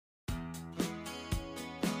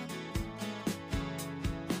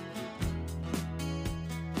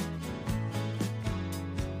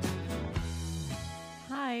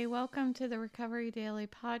welcome to the Recovery Daily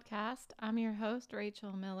podcast. I'm your host,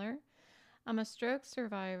 Rachel Miller. I'm a stroke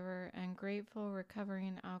survivor and grateful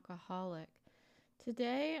recovering alcoholic.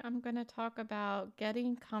 Today, I'm going to talk about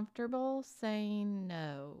getting comfortable saying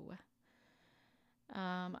no.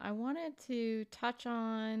 I wanted to touch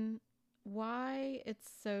on why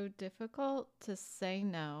it's so difficult to say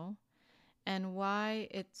no and why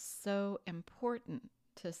it's so important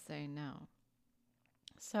to say no.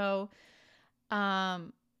 So,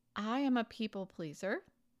 I am a people pleaser,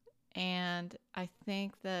 and I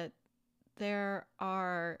think that there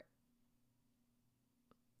are,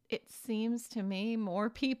 it seems to me, more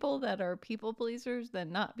people that are people pleasers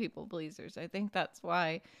than not people pleasers. I think that's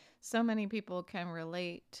why so many people can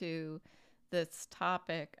relate to this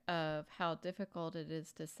topic of how difficult it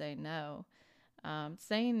is to say no.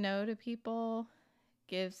 Saying no to people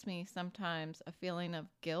gives me sometimes a feeling of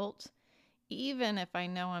guilt, even if I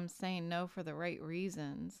know I'm saying no for the right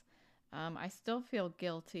reasons. I still feel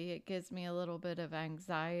guilty. It gives me a little bit of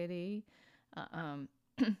anxiety. Uh, um,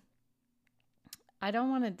 I don't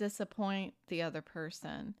want to disappoint the other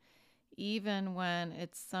person, even when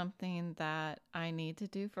it's something that I need to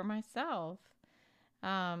do for myself.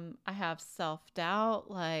 I have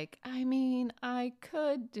self-doubt, like, I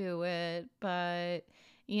could do it, but,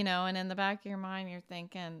 and in the back of your mind, you're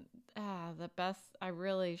thinking, I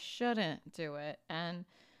really shouldn't do it. And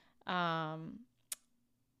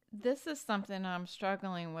this is something I'm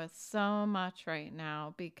struggling with so much right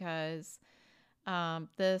now because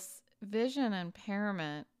this vision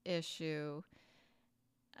impairment issue,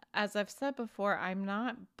 as I've said before, I'm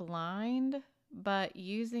not blind, but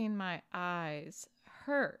using my eyes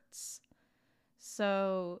hurts.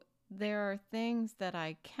 So there are things that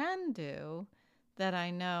I can do that I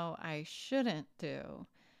know I shouldn't do.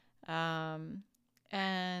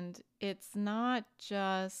 And it's not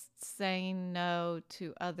just saying no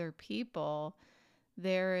to other people.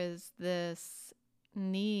 There is this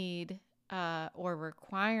need or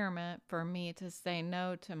requirement for me to say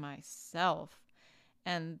no to myself.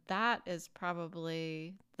 And that is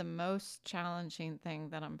probably the most challenging thing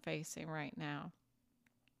that I'm facing right now.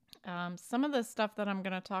 Some of the stuff that I'm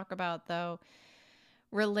going to talk about, though,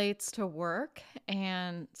 relates to work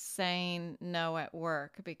and saying no at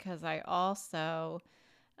work because I'm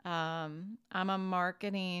a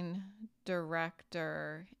marketing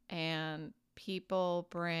director and people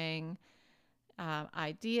bring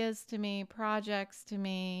ideas to me, projects to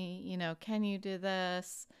me, can you do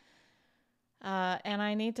this? And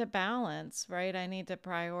I need to balance, right? I need to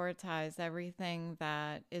prioritize everything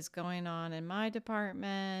that is going on in my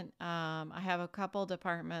department. I have a couple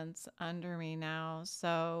departments under me now,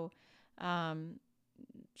 so um,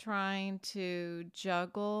 trying to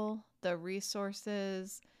juggle the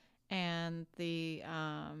resources and the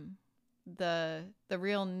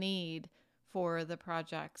real need for the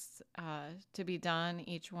projects to be done,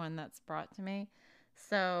 each one that's brought to me.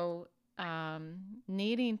 So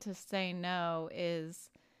needing to say no is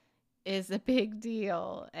a big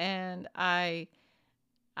deal, and I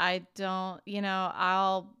don't,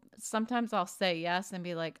 I'll say yes and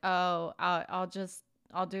be like, oh, I'll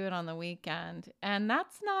do it on the weekend, and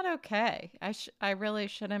that's not okay. I really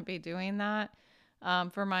shouldn't be doing that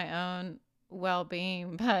for my own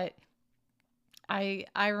well-being, but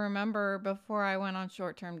I remember before I went on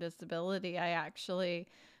short-term disability, I actually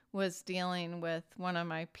was dealing with one of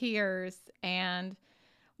my peers and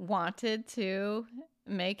wanted to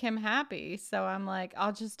make him happy. So I'm like,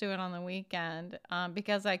 I'll just do it on the weekend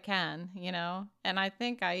because I can, And I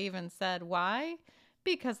think I even said, why?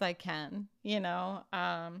 Because I can, and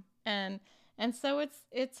so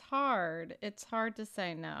it's hard. It's hard to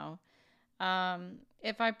say no.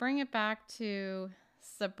 If I bring it back to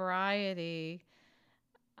sobriety,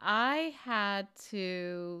 I had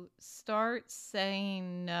to start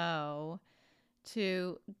saying no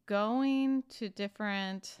to going to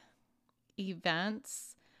different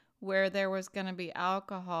events where there was going to be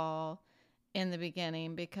alcohol in the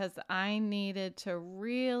beginning because I needed to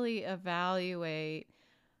really evaluate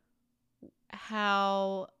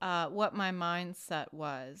what my mindset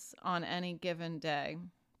was on any given day.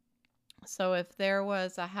 So if there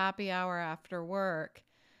was a happy hour after work,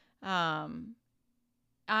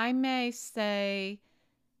 I may say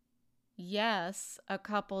yes a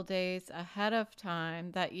couple days ahead of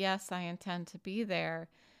time that yes, I intend to be there.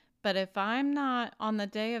 But if I'm not on the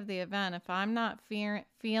day of the event, if I'm not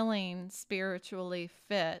feeling spiritually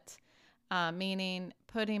fit, meaning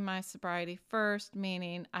putting my sobriety first,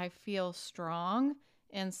 meaning I feel strong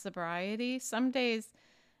in sobriety. Some days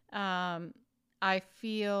I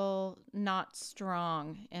feel not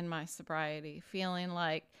strong in my sobriety, feeling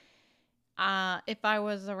like if I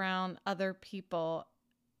was around other people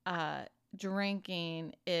uh,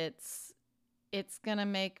 drinking, it's gonna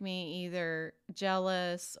make me either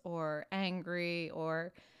jealous or angry,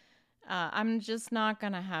 or I'm just not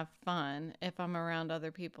gonna have fun if I'm around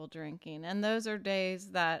other people drinking. And those are days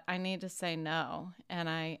that I need to say no, and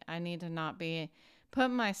I need to not be put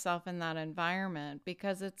myself in that environment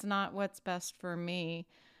because it's not what's best for me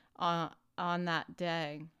on on that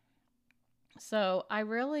day. So I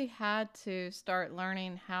really had to start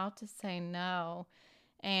learning how to say no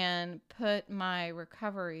and put my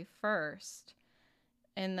recovery first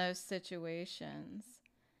in those situations.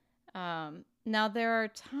 Now, there are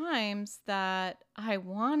times that I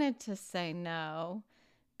wanted to say no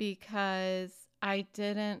because I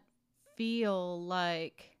didn't feel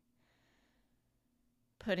like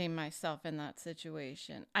putting myself in that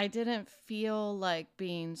situation. I didn't feel like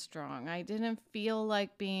being strong. I didn't feel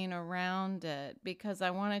like being around it because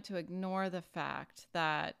I wanted to ignore the fact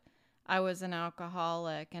that I was an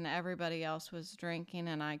alcoholic and everybody else was drinking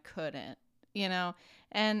and I couldn't, you know.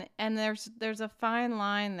 And there's a fine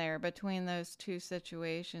line there between those two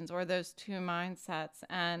situations or those two mindsets,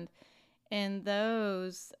 and in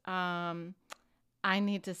those I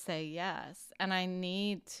need to say yes, and I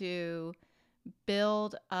need to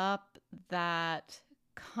build up that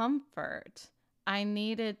comfort. I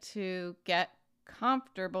needed to get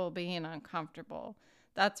comfortable being uncomfortable.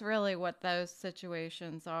 That's really what those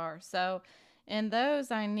situations are. So, in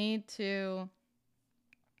those, I need to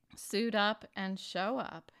suit up and show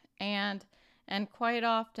up. And quite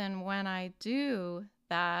often, when I do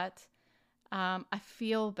that, I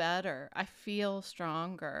feel better. I feel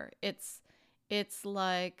stronger. It's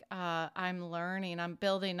like I'm learning. I'm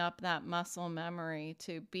building up that muscle memory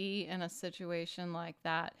to be in a situation like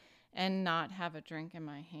that and not have a drink in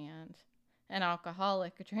my hand, an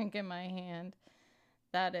alcoholic drink in my hand.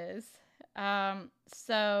 That is.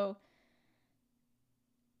 So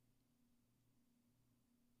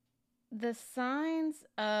the signs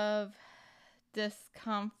of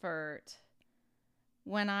discomfort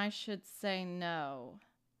when I should say no.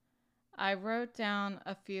 I wrote down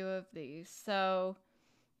a few of these. So,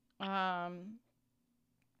 um,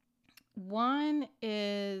 one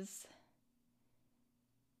is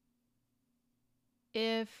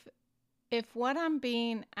if if what I'm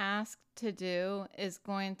being asked to do is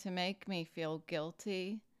going to make me feel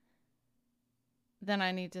guilty, then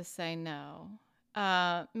I need to say no.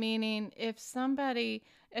 Meaning, if somebody,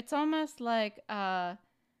 it's almost like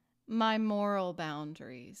my moral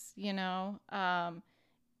boundaries.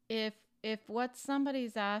 If what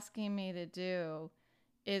somebody's asking me to do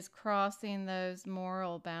is crossing those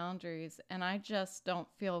moral boundaries and I just don't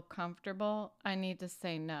feel comfortable, I need to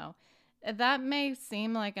say no. That may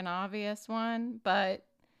seem like an obvious one, but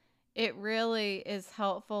it really is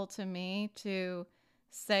helpful to me to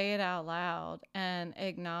say it out loud and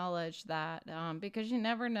acknowledge that, because you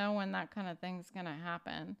never know when that kind of thing's going to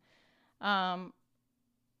happen. Um,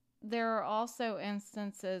 there are also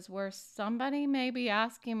instances where somebody may be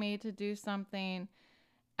asking me to do something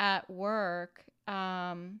at work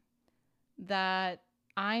that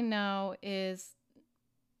I know is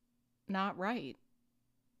not right.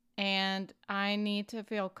 And I need to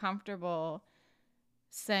feel comfortable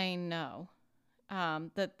saying no.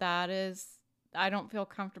 That is, I don't feel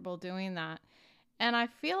comfortable doing that. And I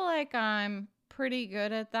feel like I'm pretty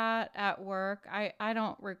good at that at work. I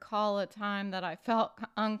don't recall a time that I felt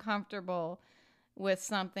uncomfortable with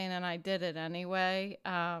something and I did it anyway.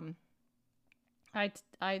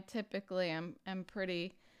 I typically am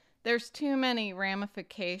pretty, there's too many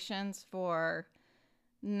ramifications for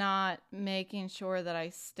not making sure that I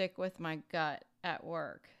stick with my gut at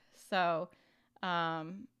work. So,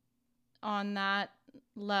 on that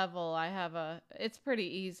level, it's pretty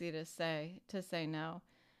easy to say no.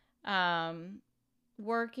 Um,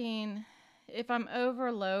 Working, if I'm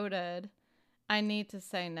overloaded, I need to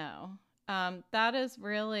say no. That is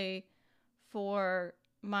really for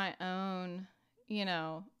my own,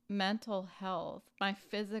 mental health, my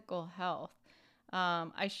physical health.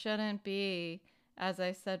 I shouldn't be, as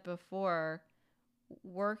I said before,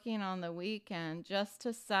 working on the weekend just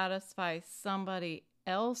to satisfy somebody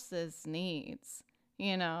else's needs.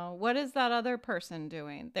 What is that other person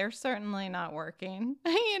doing? They're certainly not working,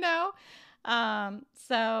 you know? Um,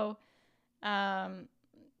 so, um,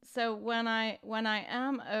 so when I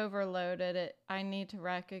am overloaded, I need to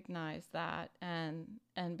recognize that and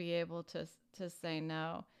be able to say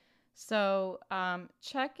no. So,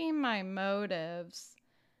 checking my motives.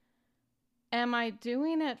 Am I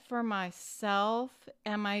doing it for myself?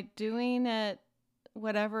 Am I doing it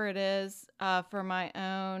whatever it is for my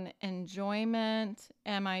own enjoyment?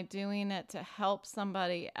 Am I doing it to help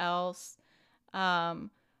somebody else?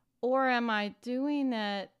 Um, or am I doing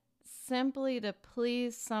it simply to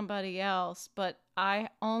please somebody else, but I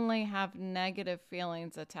only have negative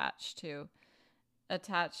feelings attached to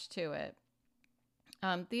it?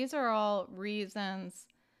 These are all reasons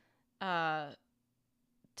uh,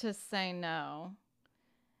 to say no.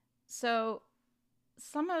 So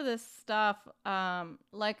some of this stuff,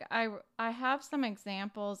 like I have some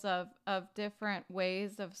examples of different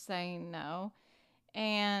ways of saying no,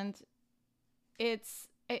 and it's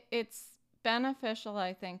beneficial,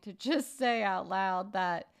 I think, to just say out loud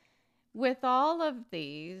that with all of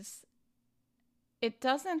these, it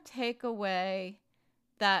doesn't take away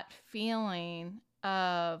that feeling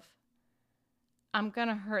of I'm going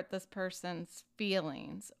to hurt this person's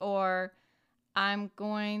feelings, or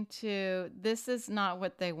this is not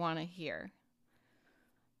what they want to hear.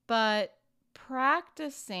 But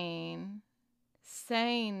practicing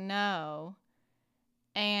saying no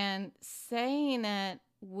and saying it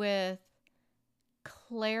with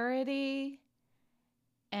clarity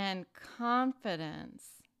and confidence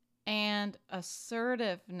and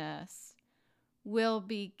assertiveness will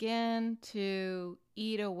begin to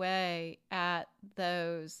eat away at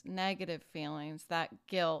those negative feelings, that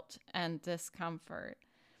guilt and discomfort.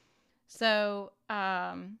 So,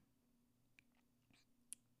 I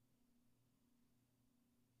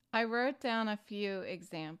wrote down a few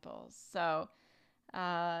examples. So,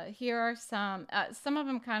 here are some. Some of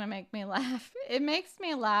them kind of make me laugh. It makes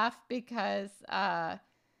me laugh because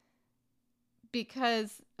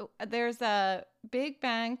there's a Big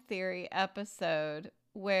Bang Theory episode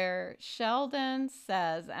where Sheldon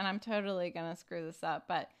says, and I'm totally going to screw this up,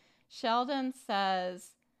 but Sheldon says,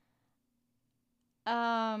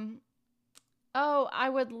 oh, I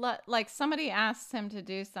would like somebody asks him to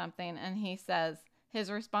do something and he says,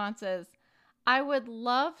 his response is, I would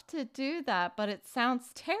love to do that, but it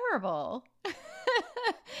sounds terrible. And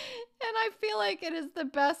I feel like it is the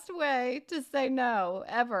best way to say no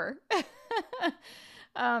ever.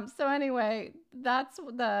 So anyway, that's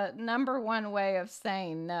the number one way of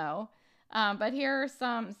saying no. But here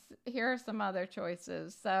are some other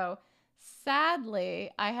choices. So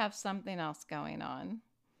sadly, I have something else going on.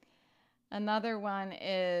 Another one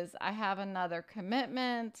is I have another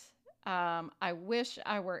commitment. I wish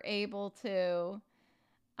I were able to.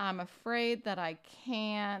 I'm afraid that I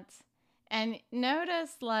can't. And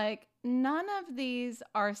notice, like, none of these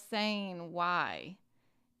are saying why.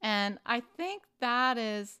 And I think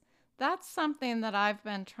that's something that I've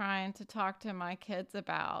been trying to talk to my kids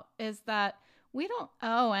about, is that we don't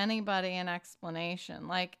owe anybody an explanation.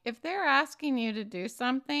 Like, if they're asking you to do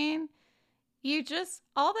something,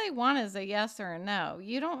 all they want is a yes or a no.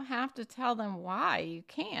 You don't have to tell them why you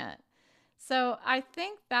can't. So I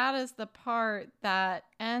think that is the part that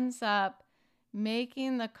ends up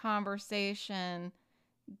making the conversation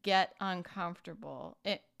get uncomfortable.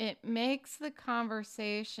 It makes the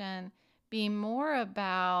conversation be more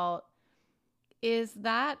about, is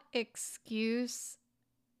that excuse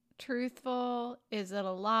truthful? Is it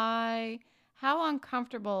a lie? How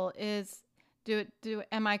uncomfortable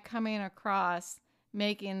am I coming across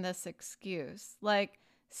making this excuse? Like,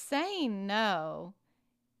 saying no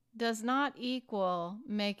does not equal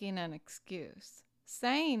making an excuse.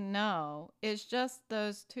 Saying no is just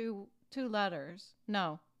those two letters.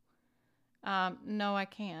 No. No, I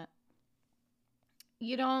can't.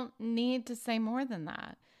 You don't need to say more than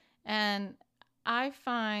that. And I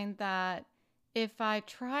find that if I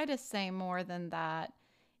try to say more than that,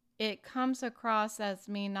 it comes across as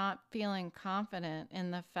me not feeling confident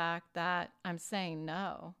in the fact that I'm saying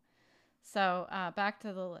no. So back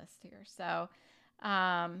to the list here. So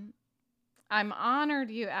I'm honored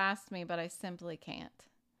you asked me, but I simply can't.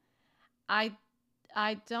 I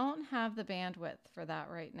don't have the bandwidth for that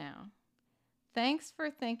right now. Thanks for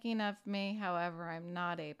thinking of me, however, I'm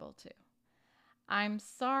not able to. I'm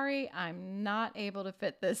sorry I'm not able to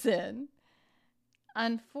fit this in.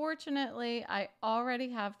 Unfortunately, I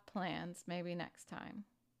already have plans, maybe next time.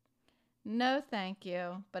 No, thank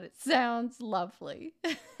you, but it sounds lovely.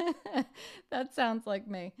 That sounds like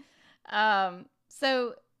me.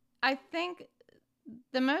 So I think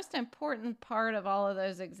the most important part of all of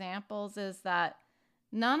those examples is that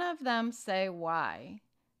none of them say why.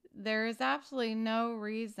 There is absolutely no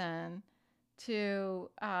reason to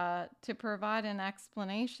provide an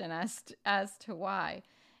explanation as to why.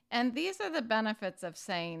 And these are the benefits of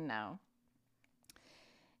saying no.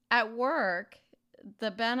 At work,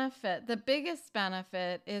 the biggest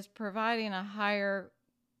benefit is providing a higher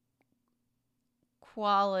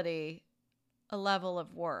quality a level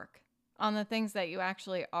of work on the things that you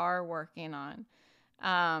actually are working on.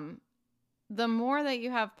 The more that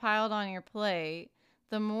you have piled on your plate,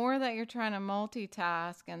 the more that you're trying to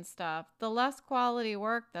multitask and stuff, the less quality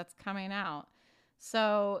work that's coming out.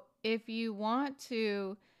 So if you want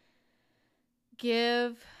to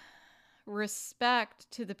give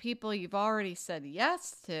respect to the people you've already said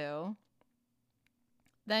yes to,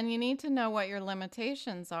 then you need to know what your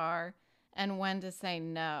limitations are and when to say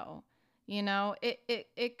no. You know,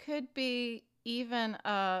 it could be even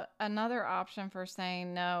another option for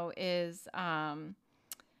saying no is,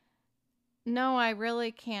 no, I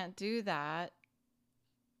really can't do that.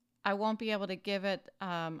 I won't be able to give it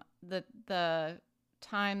the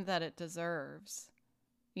time that it deserves.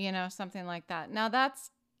 You know, something like that. Now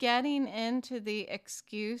that's getting into the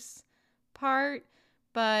excuse part,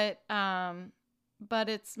 but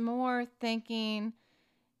it's more thinking,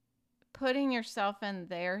 putting yourself in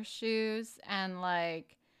their shoes and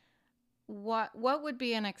like what would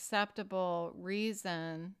be an acceptable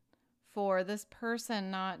reason for this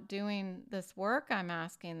person not doing this work I'm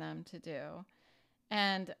asking them to do.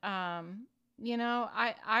 And you know,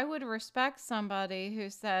 I would respect somebody who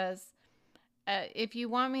says, if you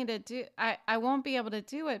want me to do, I won't be able to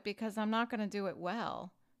do it because I'm not going to do it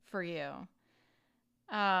well for you.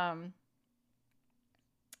 I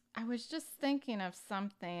was just thinking of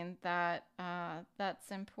something that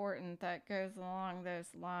that's important that goes along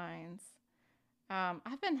those lines.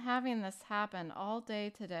 I've been having this happen all day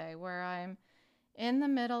today where I'm in the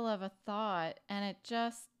middle of a thought and it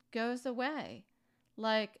just goes away.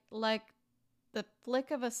 Like the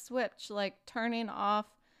flick of a switch, like turning off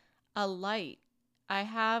a light. I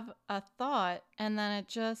have a thought and then it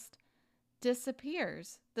just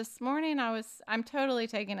disappears. This morning I'm totally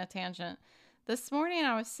taking a tangent. This morning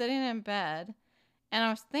I was sitting in bed and I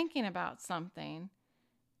was thinking about something,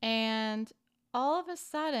 and all of a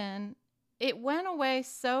sudden it went away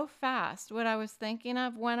so fast. What I was thinking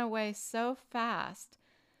of went away so fast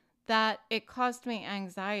that it caused me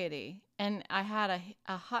anxiety, and I had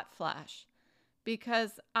a hot flash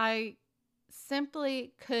because I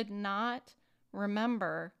simply could not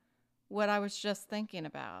remember what I was just thinking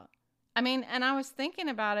about. I mean, and I was thinking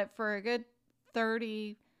about it for a good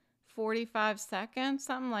 30, 45 seconds,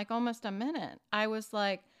 something like almost a minute. I was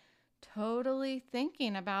like totally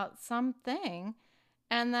thinking about something,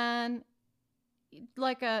 and then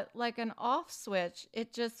like an off switch,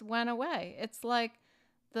 it just went away. It's like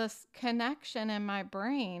this connection in my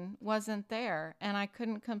brain wasn't there and I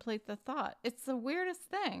couldn't complete the thought. It's the weirdest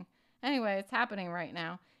thing. Anyway, it's happening right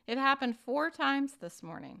now. It happened 4 times this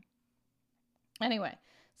morning. Anyway,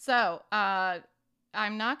 so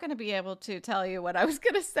I'm not going to be able to tell you what I was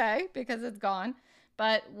going to say because it's gone,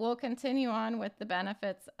 but we'll continue on with the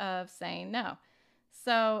benefits of saying no.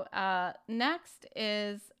 So next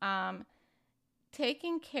is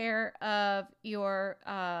taking care of your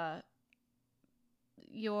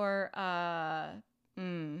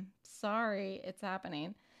sorry, it's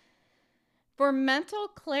happening. For mental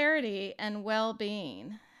clarity and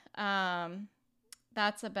well-being,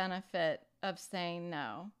 that's a benefit of saying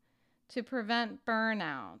no. To prevent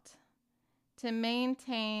burnout, to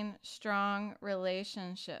maintain strong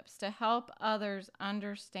relationships, to help others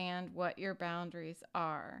understand what your boundaries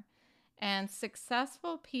are. And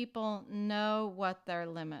successful people know what their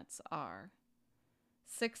limits are.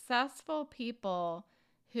 Successful people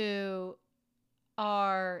who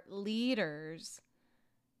are leaders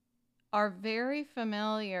are very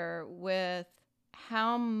familiar with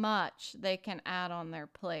how much they can add on their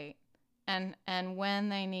plate and when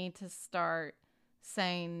they need to start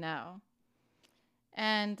saying no.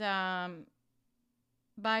 And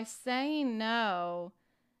by saying no,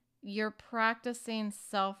 you're practicing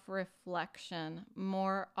self-reflection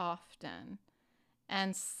more often,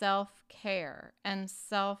 and self-care and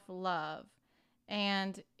self-love.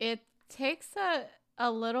 And it takes a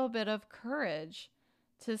little bit of courage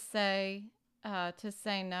to say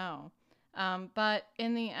no. But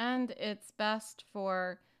in the end, it's best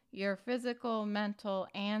for your physical, mental,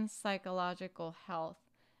 and psychological health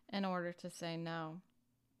in order to say no.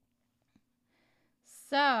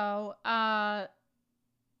 So, I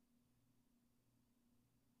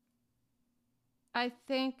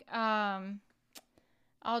think I'll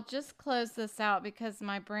just close this out because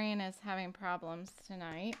my brain is having problems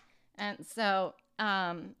tonight. And so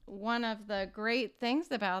one of the great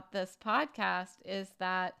things about this podcast is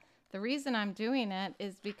that the reason I'm doing it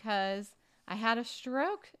is because I had a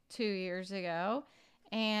stroke 2 years ago.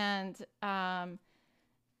 And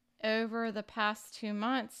over the past 2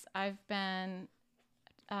 months, I've been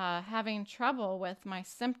having trouble with my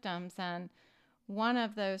symptoms. And one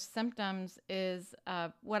of those symptoms is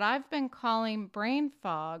what I've been calling brain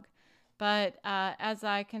fog. But as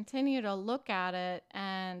I continue to look at it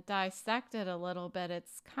and dissect it a little bit,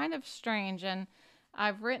 it's kind of strange. And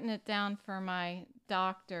I've written it down for my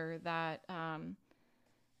doctor that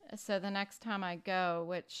so the next time I go,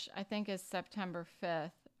 which I think is September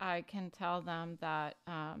 5th, I can tell them that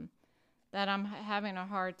that I'm having a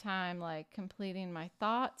hard time like completing my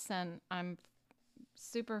thoughts, and I'm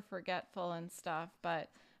super forgetful and stuff, but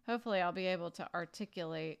hopefully I'll be able to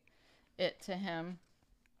articulate it to him.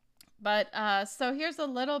 But so here's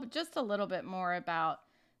just a little bit more about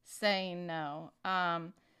saying no.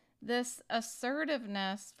 This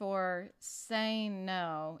assertiveness for saying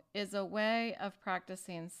no is a way of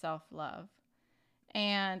practicing self love,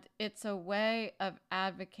 and it's a way of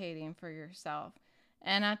advocating for yourself.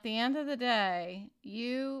 And at the end of the day,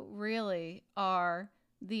 you really are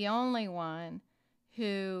the only one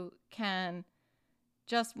who can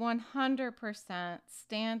just 100%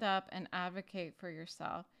 stand up and advocate for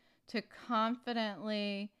yourself, to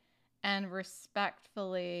confidently and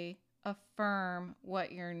respectfully affirm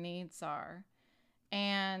what your needs are.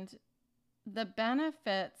 And the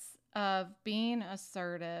benefits of being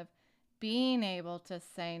assertive, being able to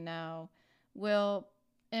say no, will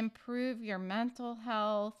improve your mental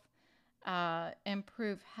health,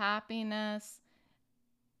 improve happiness,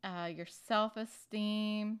 your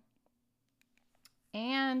self-esteem,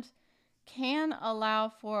 and can allow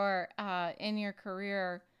for, in your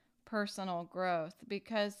career, personal growth.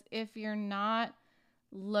 Because if you're not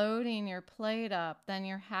loading your plate up, then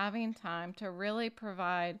you're having time to really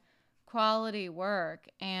provide quality work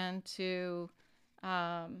and to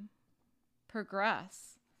progress.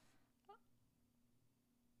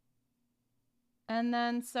 And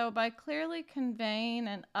then, so by clearly conveying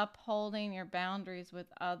and upholding your boundaries with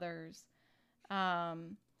others,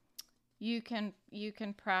 you can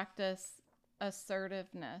practice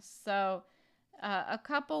assertiveness. So, a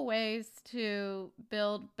couple ways to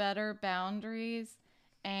build better boundaries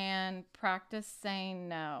and practice saying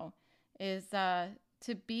no is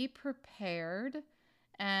to be prepared,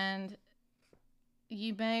 and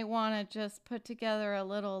you may want to just put together a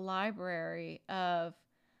little library of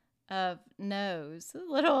no's,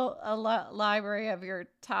 library of your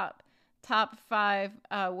top 5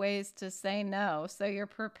 ways to say no, so you're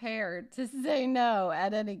prepared to say no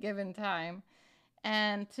at any given time.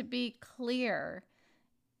 And to be clear,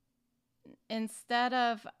 instead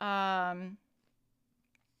of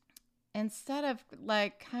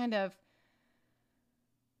like kind of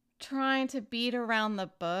trying to beat around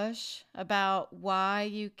the bush about why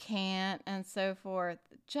you can't and so forth,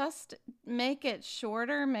 just make it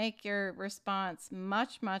shorter. Make your response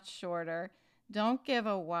much, much shorter. Don't give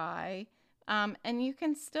a why. And you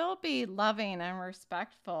can still be loving and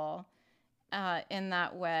respectful in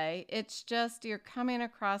that way. It's just you're coming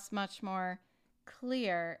across much more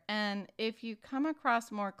clear. And if you come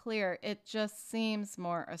across more clear, it just seems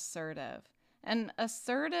more assertive. And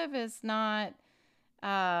assertive is not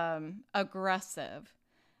aggressive.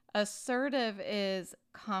 Assertive is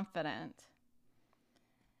confident.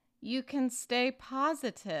 You can stay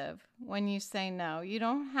positive when you say no. You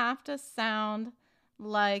don't have to sound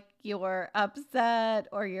like you're upset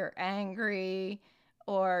or you're angry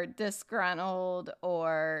or disgruntled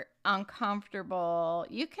or uncomfortable.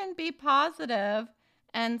 You can be positive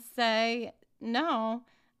and say, no,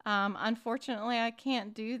 unfortunately, I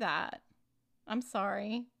can't do that. I'm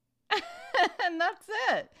sorry. And that's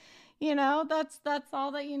it. That's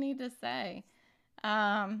all that you need to say.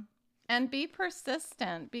 And be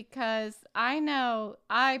persistent, because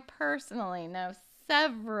I personally know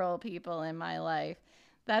several people in my life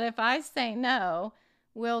that if I say no,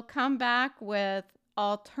 will come back with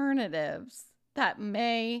alternatives that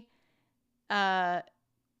may try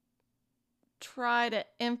to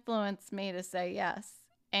influence me to say yes.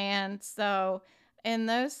 And so in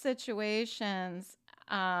those situations,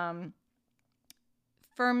 for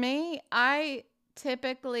me, I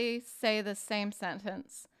typically say the same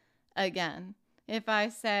sentence again. If I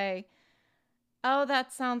say, oh,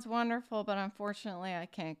 that sounds wonderful, but unfortunately I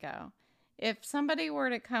can't go. If somebody were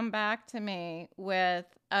to come back to me with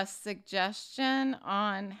a suggestion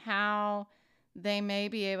on how they may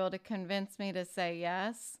be able to convince me to say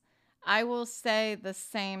yes, I will say the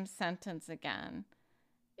same sentence again.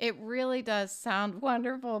 It really does sound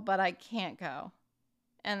wonderful, but I can't go.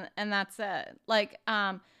 And that's it.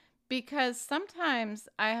 Because sometimes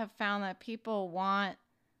I have found that people want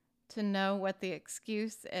to know what the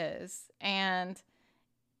excuse is. And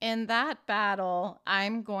in that battle,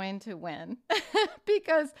 I'm going to win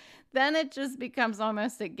because then it just becomes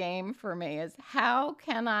almost a game for me, is how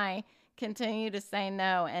can I continue to say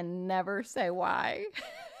no and never say why.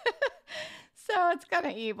 So it's kind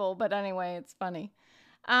of evil, but anyway, it's funny.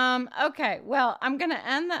 Okay, well, I'm going to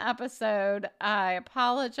end the episode. I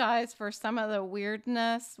apologize for some of the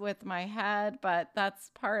weirdness with my head, but that's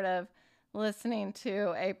part of listening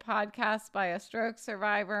to a podcast by a stroke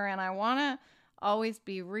survivor. And I want to always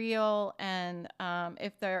be real. And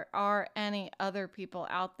if there are any other people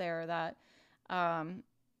out there that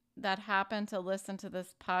happen to listen to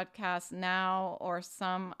this podcast now or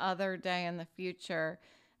some other day in the future,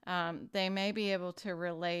 they may be able to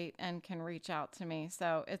relate and can reach out to me.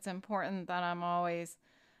 So it's important that I'm always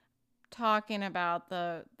talking about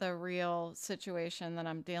the real situation that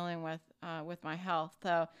I'm dealing with my health.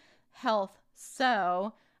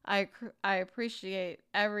 So I appreciate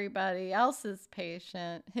everybody else's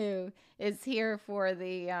patient who is here for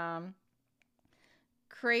the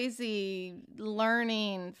crazy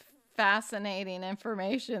learning, fascinating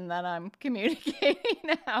information that I'm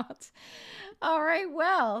communicating out. All right,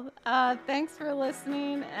 well, thanks for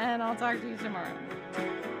listening, and I'll talk to you tomorrow.